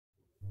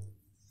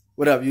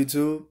What up,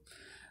 YouTube?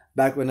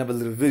 Back with another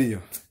little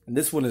video. And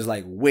this one is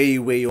like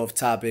way off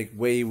topic,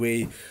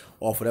 way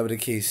off whatever the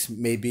case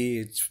may be.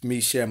 It's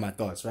me sharing my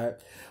thoughts, right?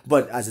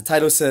 But as the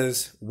title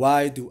says,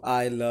 why do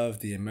I love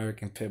the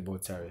American Pit Bull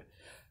Terrier?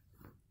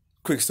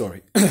 Quick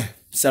story.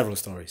 Several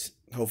stories.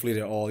 Hopefully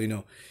they're all,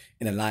 in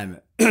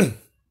alignment.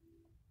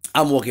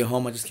 I'm walking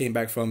home. I just came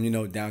back from,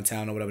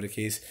 downtown or whatever the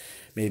case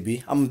may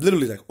be. I'm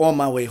literally like on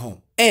my way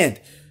home.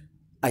 And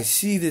I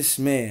see this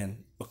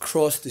man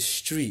across the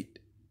street.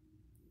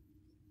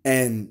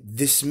 And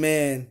this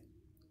man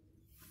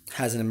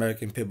has an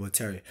American Pit Bull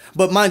Terrier.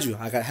 But mind you,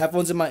 I got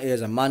headphones in my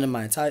ears. I'm minding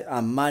my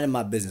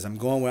business. I'm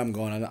going where I'm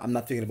going. I'm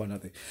not thinking about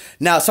nothing.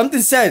 Now,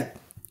 something said,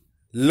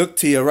 look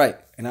to your right.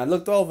 And I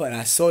looked over and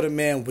I saw the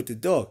man with the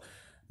dog,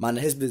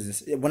 minding his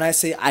business. When I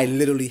say I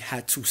literally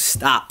had to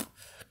stop,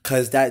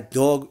 because that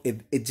dog,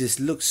 it just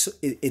looks,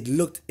 it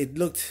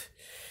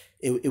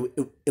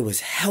was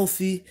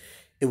healthy.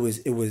 It was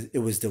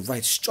the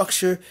right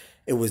structure.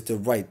 It was the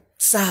right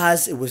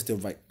size. It was the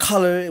right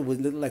color. It was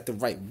looking like the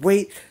right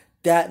weight.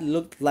 That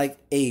looked like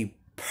a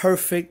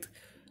perfect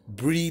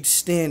breed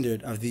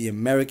standard of the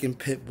American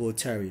Pit Bull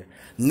Terrier.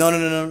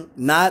 No.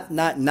 Not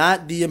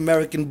the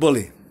American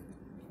Bully.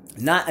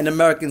 Not an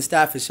American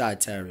Staffordshire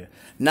Terrier.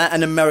 Not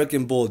an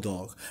American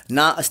Bulldog.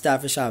 Not a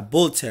Staffordshire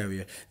Bull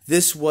Terrier.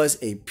 This was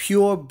a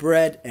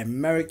purebred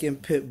American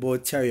Pit Bull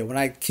Terrier. When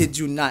I kid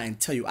you not and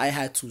tell you, I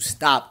had to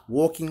stop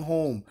walking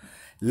home,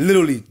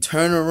 literally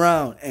turn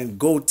around and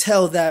go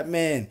tell that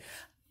man,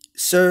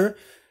 sir,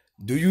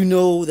 do you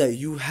know that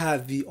you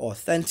have the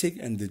authentic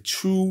and the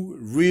true,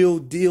 real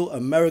deal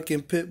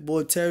American Pit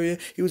Bull Terrier?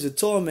 He was a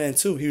tall man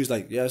too. He was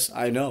like, yes,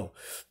 I know.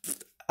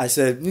 I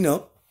said,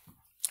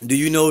 do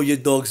you know your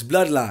dog's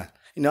bloodline?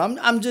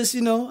 I'm just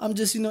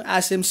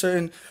asking him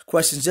certain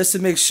questions just to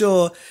make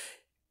sure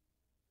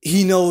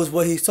he knows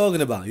what he's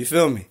talking about. You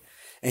feel me?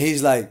 And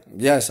he's like,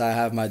 yes, I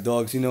have my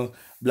dog's,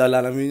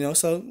 bloodline,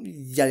 so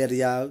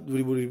yada,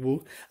 booty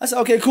boo. I said,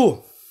 okay,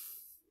 cool.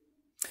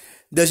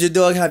 Does your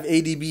dog have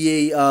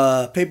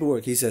ADBA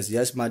paperwork? He says,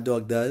 yes, my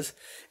dog does.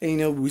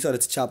 And, we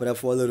started to chop it up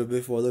for a little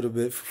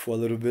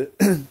bit.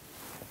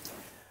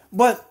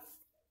 But,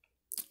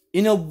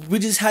 we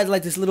just had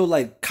like this little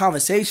like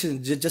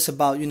conversation just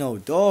about,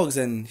 dogs.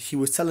 And he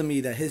was telling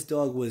me that his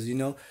dog was,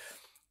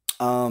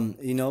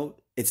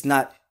 it's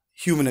not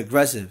human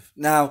aggressive.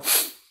 Now,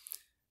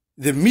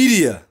 the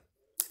media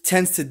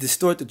tends to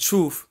distort the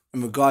truth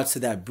in regards to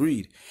that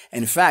breed.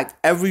 In fact,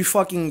 every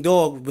fucking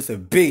dog with a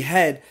big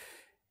head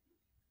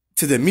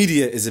to the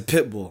media is a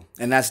pit bull.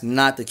 And that's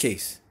not the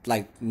case.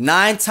 Like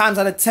 9 times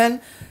out of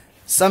 10,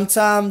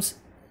 sometimes,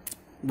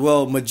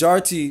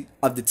 majority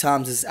of the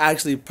times, it's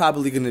actually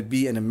probably going to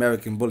be an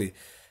American Bully.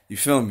 You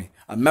feel me?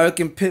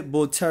 American Pit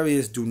Bull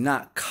Terriers do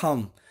not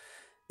come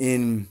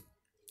in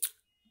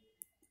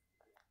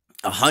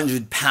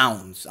 100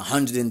 pounds,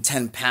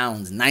 110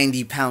 pounds,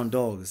 90-pound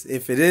dogs.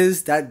 If it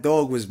is, that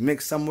dog was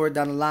mixed somewhere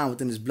down the line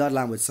within his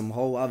bloodline with some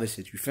whole other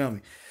shit. You feel me?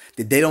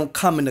 They don't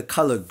come in the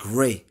color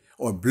gray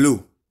or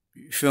blue.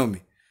 You feel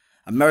me?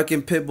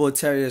 American Pit Bull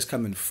Terriers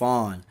come in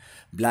fawn,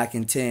 black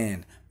and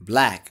tan,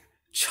 black,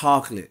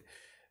 chocolate,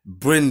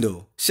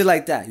 brindle, shit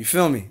like that. You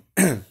feel me?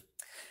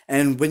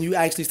 And when you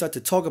actually start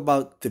to talk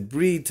about the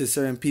breed to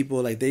certain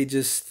people, like they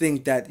just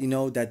think that,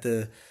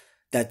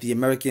 that the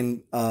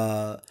American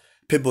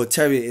Pit Bull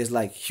Terrier is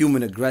like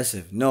human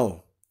aggressive.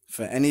 No.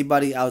 For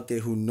anybody out there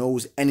who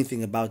knows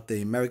anything about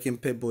the American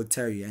Pit Bull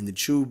Terrier and the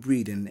true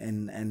breed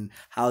and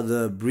how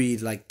the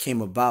breed like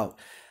came about,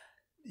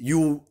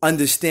 you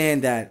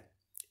understand that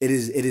it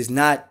is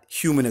not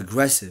human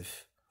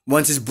aggressive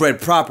once it's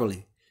bred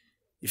properly.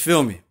 You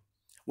feel me?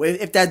 Well,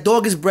 if that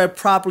dog is bred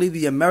properly,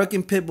 the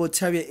American Pit Bull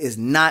Terrier is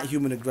not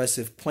human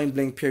aggressive. Point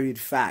blank period.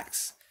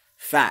 Facts.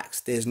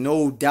 There's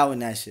no doubt in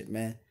that shit,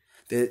 man.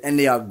 And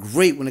they are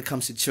great when it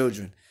comes to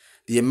children.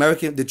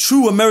 The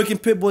true American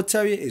Pit Bull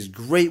Terrier is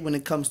great when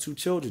it comes to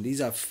children.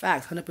 These are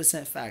facts,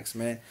 100% facts,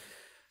 man.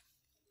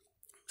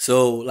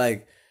 So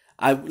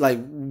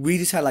we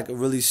just had like a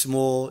really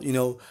small,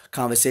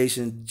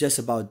 conversation just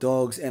about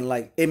dogs, and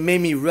like it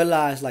made me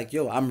realize like,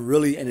 yo, I'm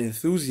really an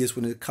enthusiast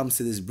when it comes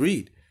to this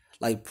breed.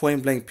 Like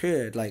point blank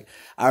period. Like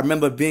I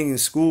remember being in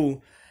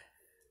school,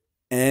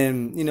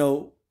 and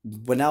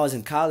when I was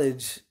in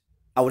college,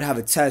 I would have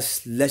a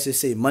test. Let's just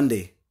say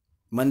Monday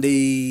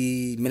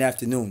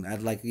mid-afternoon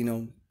at like,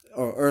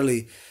 or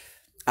early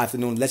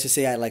afternoon. Let's just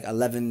say at like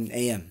 11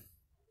 a.m.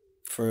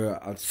 for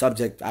a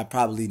subject I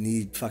probably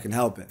need fucking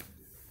help in.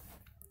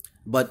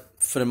 But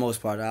for the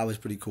most part, I was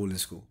pretty cool in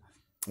school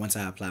once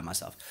I applied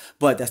myself.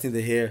 But that's neither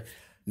here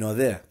nor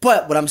there.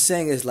 But what I'm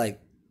saying is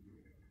like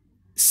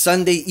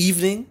Sunday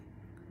evening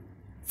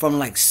from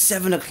like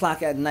 7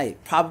 o'clock at night,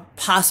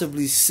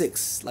 possibly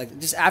 6, like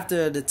just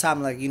after the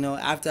time, like,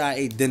 after I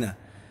ate dinner,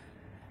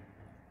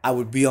 I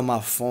would be on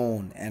my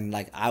phone and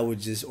like I would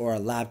just or a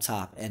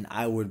laptop and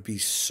I would be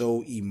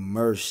so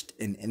immersed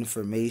in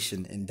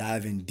information and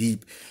diving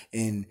deep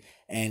in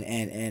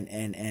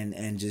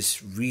and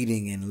just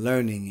reading and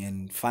learning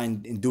and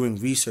doing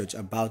research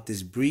about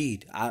this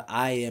breed.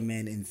 I am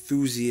an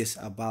enthusiast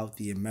about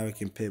the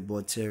American Pit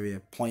Bull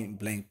Terrier, point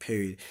blank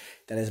period.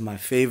 That is my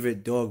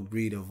favorite dog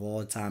breed of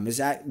all time. Is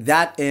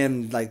that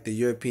and like the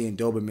European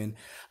Doberman,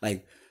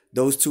 like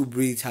those two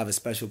breeds have a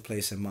special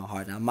place in my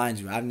heart. Now, mind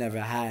you, I've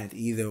never had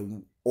either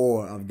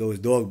or of those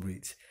dog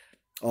breeds.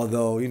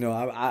 Although,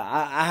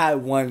 I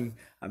had one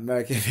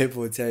American Pit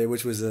Bull Terrier,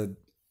 which was it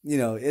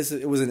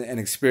was an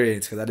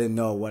experience because I didn't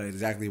know what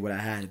I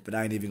had, but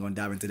I ain't even gonna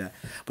dive into that.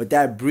 But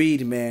that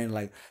breed, man,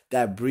 like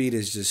that breed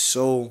is just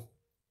so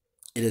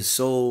it is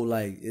so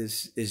like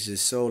it's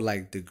just so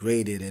like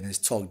degraded and it's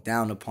talked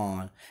down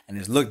upon and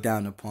it's looked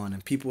down upon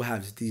and people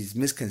have these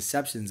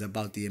misconceptions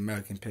about the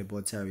American Pit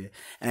Bull Terrier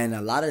and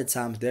a lot of the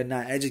times they're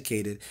not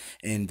educated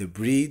in the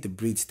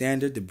breed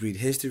standard, the breed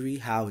history,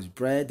 how it's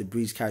bred, the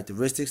breed's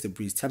characteristics, the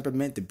breed's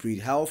temperament, the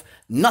breed health,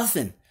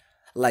 nothing.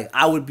 Like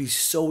I would be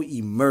so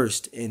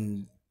immersed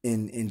in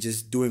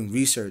just doing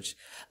research,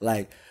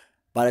 like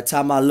by the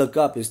time I look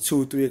up, it's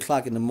 2, 3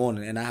 o'clock in the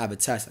morning, and I have a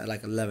test at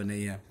like 11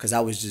 a.m. Because I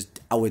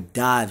would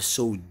dive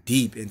so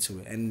deep into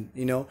it, and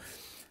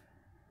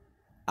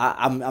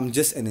I'm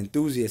just an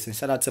enthusiast. And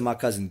shout out to my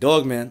cousin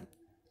Dogman,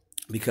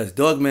 because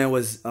Dogman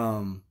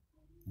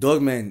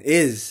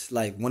is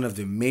like one of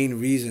the main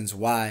reasons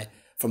why,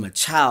 from a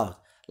child,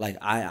 like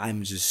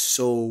I'm just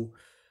so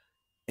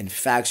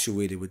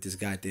infatuated with this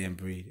goddamn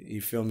breed.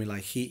 You feel me?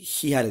 Like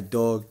he had a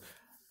dog,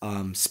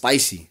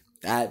 Spicy.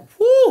 That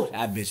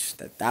bitch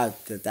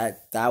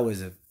that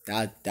was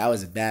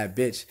a bad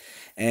bitch.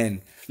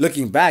 And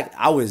looking back,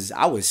 I was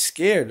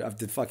scared of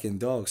the fucking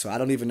dog. So I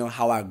don't even know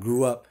how I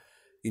grew up,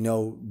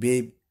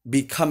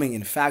 becoming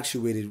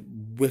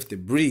infatuated with the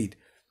breed.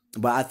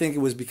 But I think it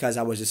was because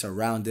I was just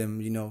around them,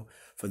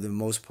 for the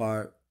most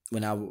part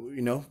when I,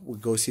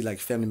 would go see like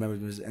family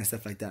members and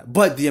stuff like that.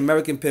 But the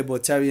American Pit Bull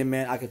Terrier,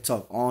 man, I could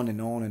talk on and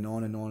on and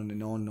on and on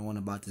and on and on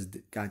about this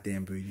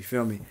goddamn breed. You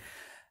feel me?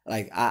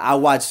 Like I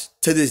watch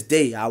to this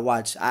day. I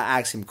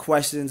ask him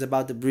questions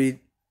about the breed.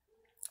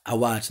 I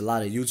watch a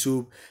lot of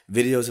YouTube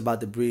videos about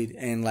the breed,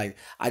 and like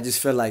I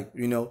just feel like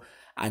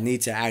I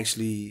need to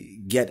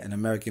actually get an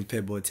American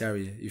Pit Bull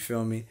Terrier. You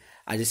feel me?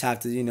 I just have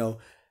to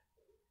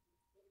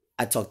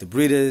I talk to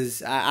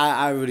breeders.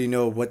 I already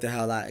know what the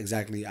hell I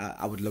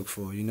would look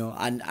for.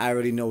 I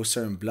already know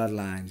certain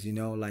bloodlines.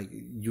 Like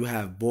you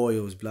have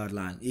Boyle's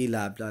bloodline,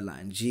 Eli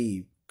bloodline,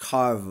 G,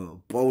 Carver,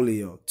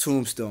 Bolio,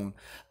 Tombstone,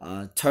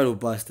 Turtle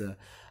Buster,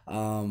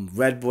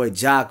 Red Boy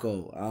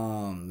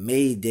Jocko,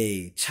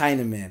 Mayday,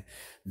 Chinaman.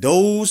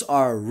 Those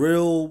are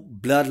real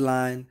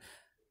bloodline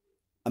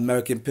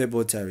American Pit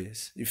Bull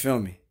Terriers. You feel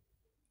me?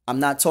 I'm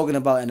not talking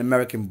about an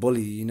American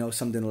Bully.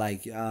 Something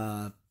like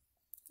I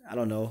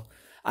don't know.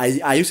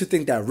 I used to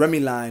think that Remy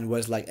line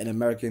was like an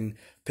American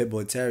Pit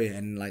Bull Terrier,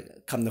 and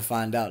like come to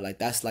find out, like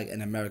that's like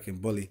an American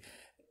Bully.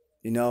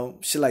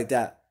 Shit like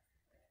that.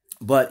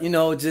 But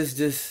I'm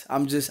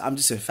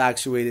just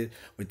infatuated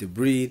with the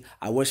breed.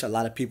 I wish a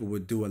lot of people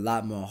would do a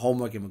lot more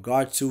homework in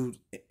regards to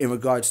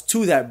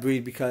that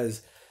breed,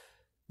 because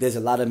there's a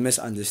lot of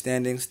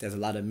misunderstandings, there's a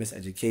lot of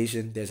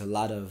miseducation, there's a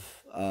lot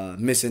of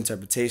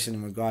misinterpretation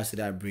in regards to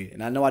that breed.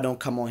 And I know I don't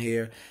come on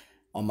here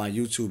on my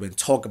YouTube and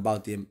talk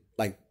about the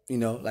like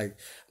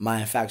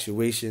my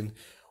infatuation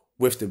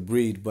with the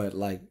breed, but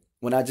like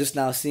when I just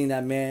now seen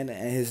that man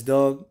and his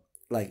dog,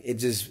 like it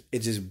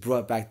just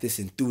brought back this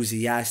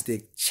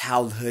enthusiastic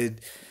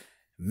childhood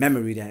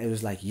memory that it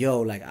was like,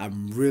 yo, like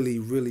I'm really,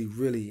 really,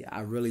 really,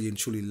 I really and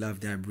truly love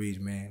that breed,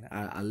 man.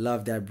 I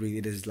love that breed.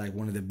 It is like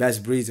one of the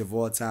best breeds of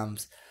all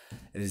times.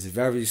 It is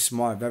very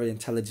smart, very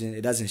intelligent.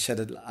 It doesn't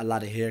shed a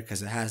lot of hair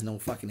because it has no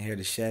fucking hair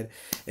to shed.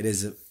 It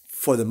is,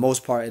 for the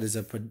most part, it is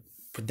a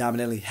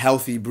predominantly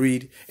healthy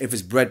breed. If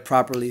it's bred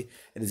properly,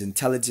 it is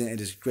intelligent.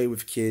 It is great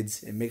with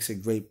kids. It makes a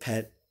great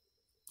pet.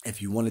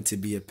 If you want it to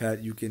be a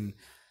pet, you can.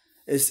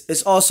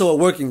 It's also a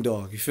working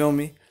dog. You feel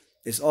me?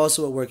 It's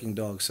also a working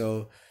dog.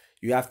 So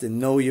you have to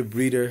know your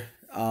breeder.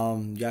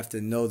 You have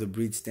to know the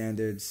breed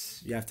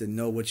standards. You have to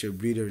know what your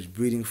breeder is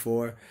breeding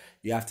for.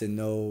 You have to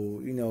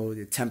know,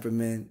 the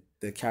temperament,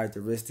 the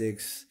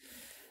characteristics.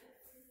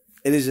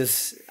 It is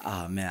just,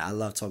 oh man, I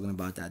love talking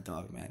about that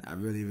dog, man. I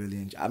really, really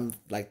enjoy. I'm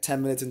like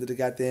 10 minutes into the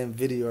goddamn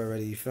video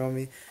already. You feel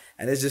me?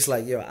 And it's just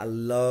like, yo, I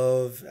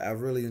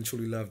really and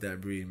truly love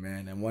that breed,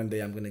 man. And one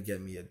day I'm gonna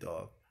get me a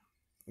dog.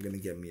 I'm gonna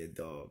get me a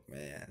dog,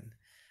 man.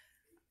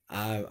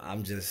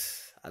 I'm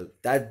just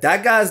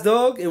that guy's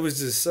dog. It was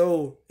just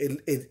so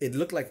it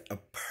looked like a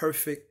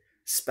perfect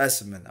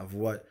specimen of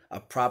what a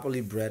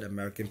properly bred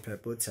American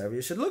Pit Bull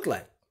Terrier should look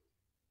like.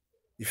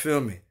 You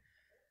feel me?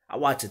 I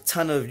watch a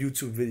ton of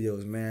YouTube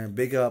videos, man.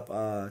 Big up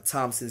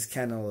Thompson's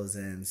Kennels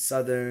and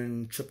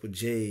Southern Triple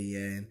J,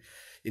 and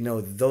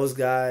those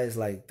guys,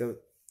 like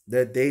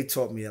they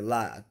taught me a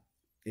lot.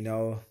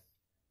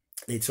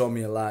 They taught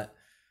me a lot.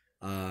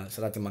 Shout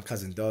out to my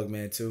cousin Dog,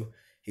 man, too.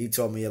 He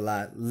taught me a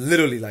lot,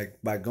 literally, like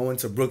by going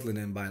to Brooklyn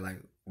and by like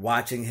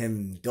watching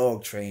him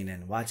dog train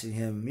and watching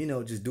him,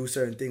 just do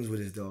certain things with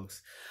his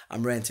dogs.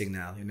 I'm ranting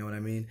now, you know what I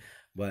mean?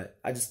 But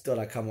I just thought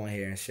I'd come on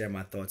here and share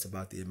my thoughts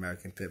about the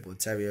American Pit Bull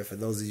Terrier. For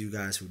those of you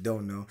guys who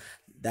don't know,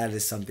 that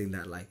is something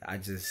that like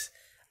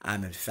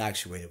I'm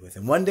infatuated with.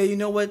 And one day, you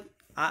know what?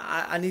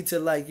 I need to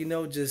like,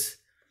 just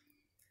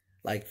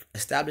like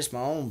establish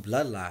my own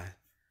bloodline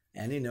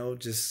and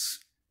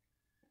just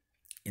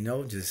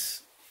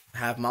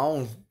have my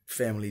own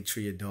family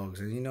tree of dogs.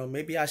 And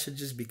maybe I should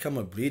just become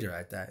a breeder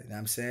at that, you know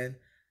what I'm saying?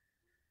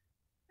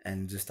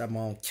 And just have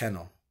my own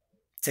kennel.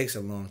 It takes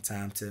a long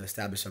time to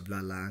establish a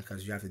bloodline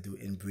because you have to do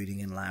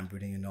inbreeding and line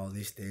breeding and all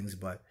these things,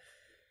 but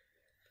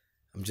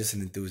I'm just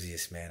an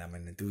enthusiast, man. I'm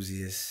an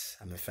enthusiast.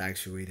 I'm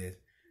infatuated.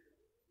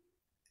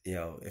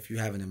 Yo, if you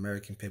have an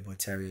American Pit Bull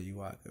Terrier,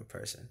 you are a good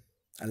person.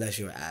 Unless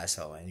you're an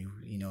asshole and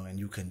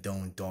you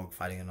condone dog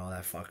fighting and all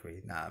that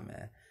fuckery. Nah,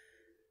 man.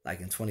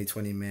 Like in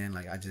 2020, man,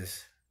 like I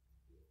just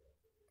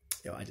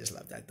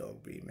love that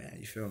dog breed, man.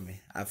 You feel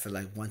me? I feel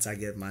like once I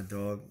get my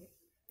dog,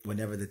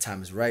 whenever the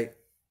time is right,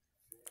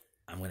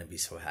 I'm gonna be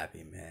so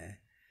happy, man.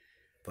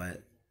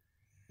 But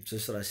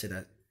just thought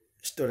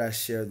I'd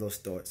share those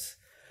thoughts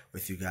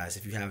with you guys.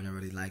 If you haven't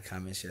already, like,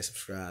 comment, share,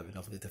 subscribe, and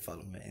don't forget to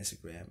follow me on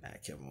Instagram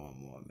at Kevin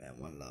More, man.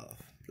 One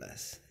love.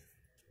 Bless.